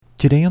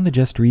Today on the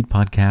Just Read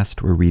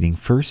podcast, we're reading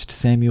 1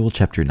 Samuel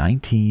chapter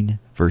 19,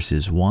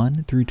 verses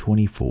 1 through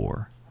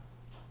 24.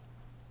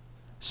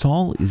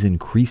 Saul is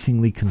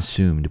increasingly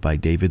consumed by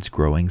David's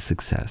growing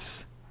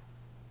success.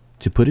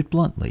 To put it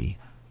bluntly,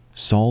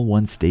 Saul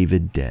wants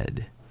David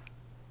dead.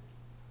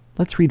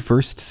 Let's read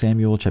 1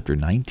 Samuel chapter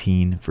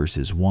 19,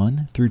 verses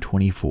 1 through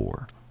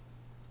 24.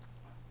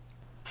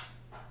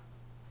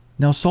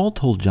 Now Saul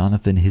told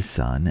Jonathan his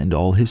son and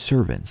all his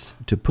servants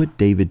to put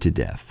David to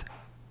death.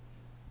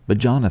 But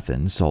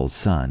Jonathan, Saul's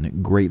son,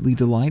 greatly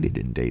delighted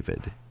in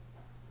David.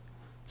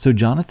 So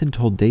Jonathan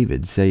told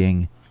David,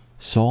 saying,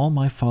 Saul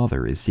my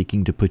father is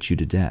seeking to put you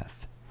to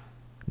death.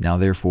 Now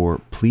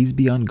therefore, please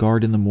be on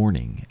guard in the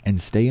morning, and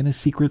stay in a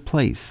secret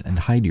place and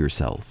hide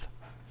yourself.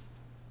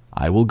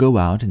 I will go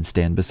out and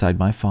stand beside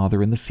my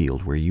father in the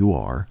field where you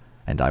are,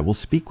 and I will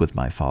speak with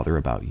my father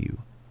about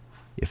you.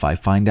 If I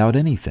find out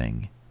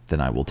anything, then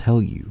I will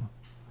tell you.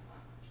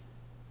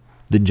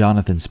 Then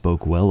Jonathan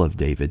spoke well of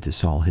David to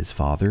Saul his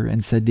father,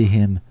 and said to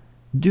him,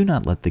 Do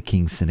not let the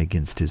king sin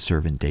against his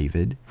servant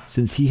David,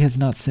 since he has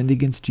not sinned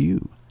against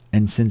you,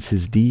 and since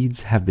his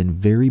deeds have been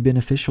very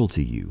beneficial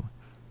to you.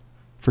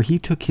 For he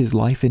took his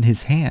life in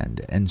his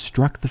hand, and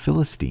struck the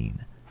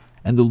Philistine,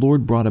 and the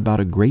Lord brought about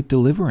a great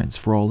deliverance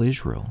for all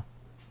Israel.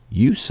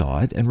 You saw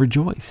it and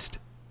rejoiced.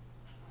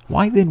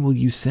 Why then will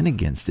you sin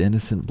against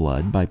innocent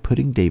blood by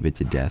putting David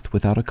to death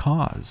without a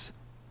cause?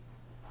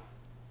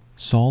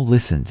 Saul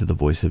listened to the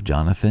voice of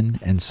Jonathan,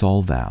 and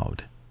Saul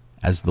vowed,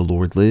 As the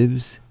Lord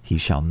lives, he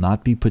shall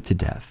not be put to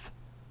death.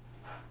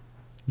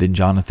 Then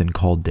Jonathan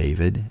called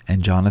David,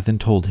 and Jonathan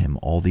told him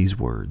all these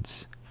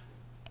words.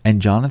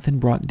 And Jonathan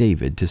brought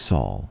David to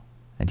Saul,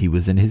 and he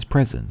was in his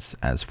presence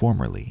as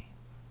formerly.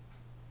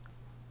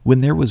 When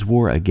there was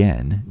war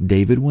again,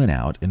 David went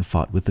out and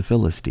fought with the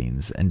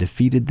Philistines, and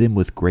defeated them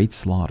with great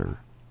slaughter,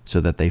 so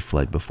that they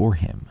fled before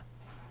him.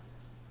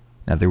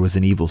 Now there was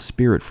an evil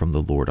spirit from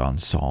the Lord on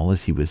Saul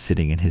as he was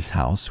sitting in his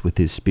house with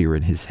his spear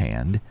in his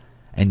hand,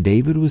 and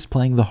David was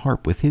playing the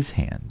harp with his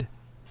hand.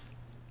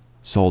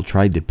 Saul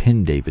tried to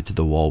pin David to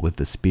the wall with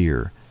the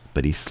spear,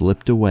 but he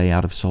slipped away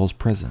out of Saul's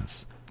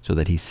presence, so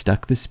that he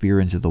stuck the spear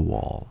into the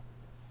wall,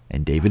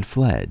 and David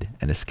fled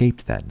and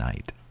escaped that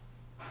night.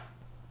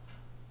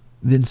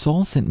 Then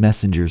Saul sent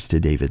messengers to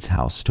David's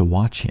house to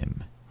watch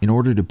him, in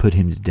order to put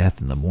him to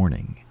death in the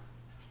morning.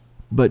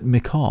 But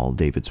Michal,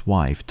 David's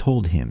wife,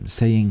 told him,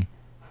 saying,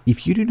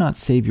 If you do not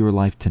save your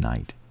life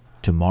tonight,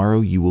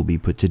 tomorrow you will be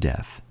put to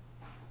death.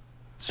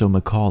 So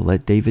Michal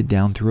let David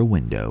down through a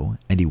window,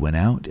 and he went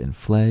out and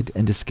fled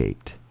and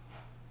escaped.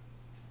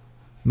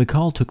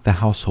 Michal took the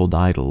household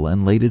idol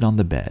and laid it on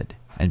the bed,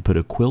 and put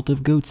a quilt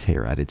of goat's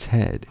hair at its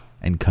head,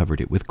 and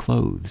covered it with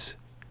clothes.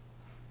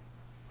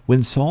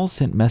 When Saul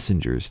sent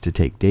messengers to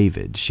take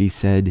David, she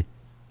said,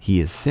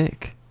 He is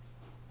sick.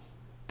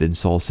 Then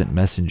Saul sent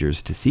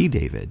messengers to see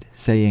David,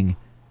 saying,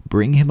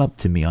 Bring him up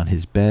to me on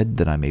his bed,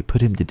 that I may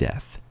put him to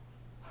death.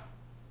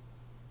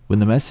 When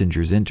the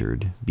messengers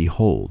entered,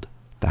 behold,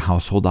 the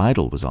household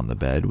idol was on the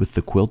bed with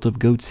the quilt of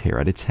goat's hair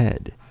at its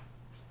head.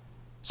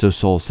 So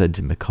Saul said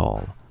to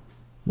Michal,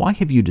 Why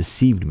have you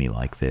deceived me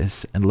like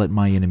this, and let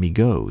my enemy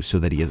go, so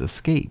that he has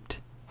escaped?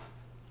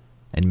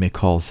 And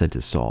Michal said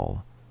to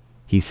Saul,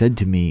 He said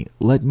to me,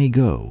 Let me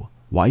go.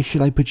 Why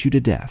should I put you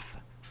to death?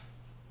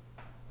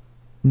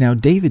 Now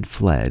David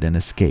fled and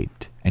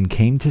escaped, and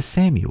came to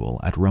Samuel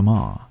at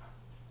Ramah,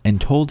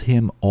 and told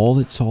him all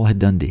that Saul had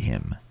done to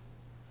him.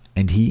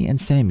 And he and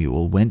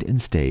Samuel went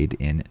and stayed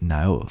in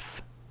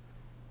Naioth.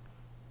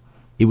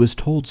 It was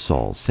told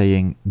Saul,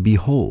 saying,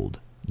 Behold,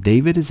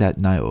 David is at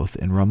Naioth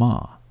in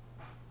Ramah.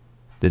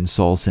 Then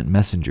Saul sent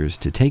messengers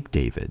to take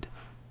David.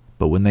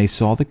 But when they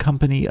saw the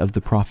company of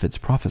the prophets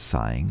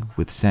prophesying,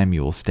 with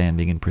Samuel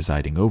standing and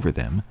presiding over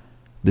them,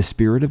 the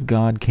Spirit of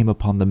God came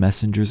upon the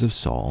messengers of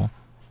Saul,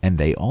 and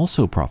they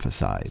also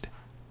prophesied.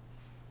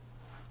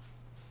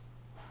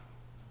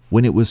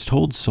 When it was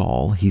told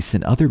Saul, he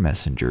sent other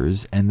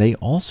messengers, and they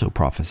also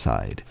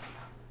prophesied.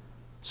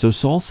 So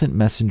Saul sent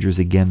messengers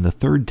again the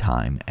third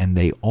time, and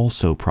they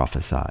also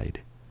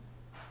prophesied.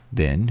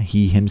 Then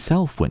he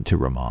himself went to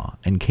Ramah,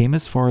 and came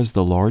as far as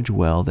the large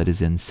well that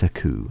is in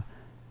Seku.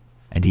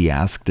 And he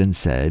asked and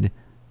said,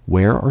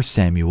 Where are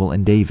Samuel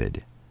and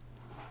David?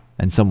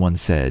 And someone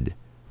said,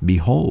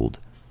 Behold,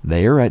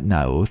 they are at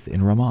Naioth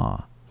in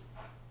Ramah.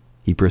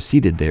 He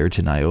proceeded there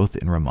to Naioth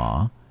in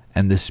Ramah,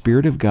 and the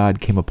Spirit of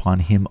God came upon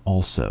him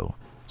also,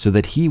 so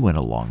that he went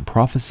along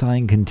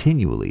prophesying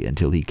continually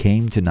until he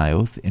came to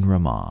Naioth in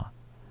Ramah.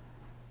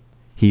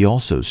 He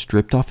also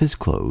stripped off his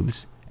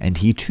clothes, and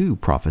he too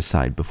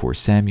prophesied before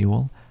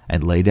Samuel,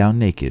 and lay down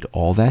naked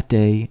all that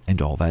day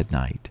and all that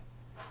night.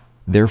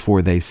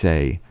 Therefore they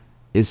say,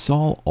 Is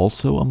Saul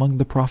also among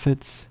the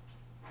prophets?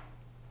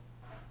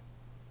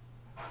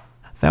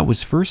 That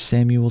was 1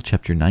 Samuel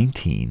chapter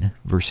 19,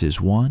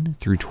 verses 1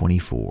 through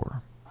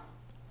 24.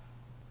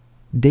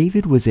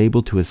 David was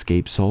able to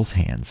escape Saul's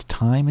hands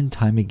time and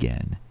time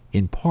again,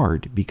 in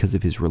part because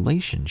of his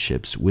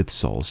relationships with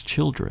Saul's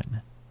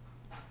children.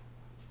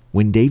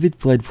 When David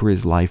fled for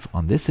his life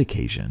on this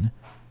occasion,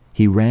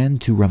 he ran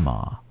to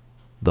Ramah,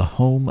 the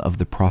home of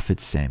the prophet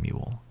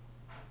Samuel.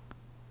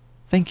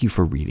 Thank you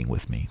for reading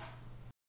with me.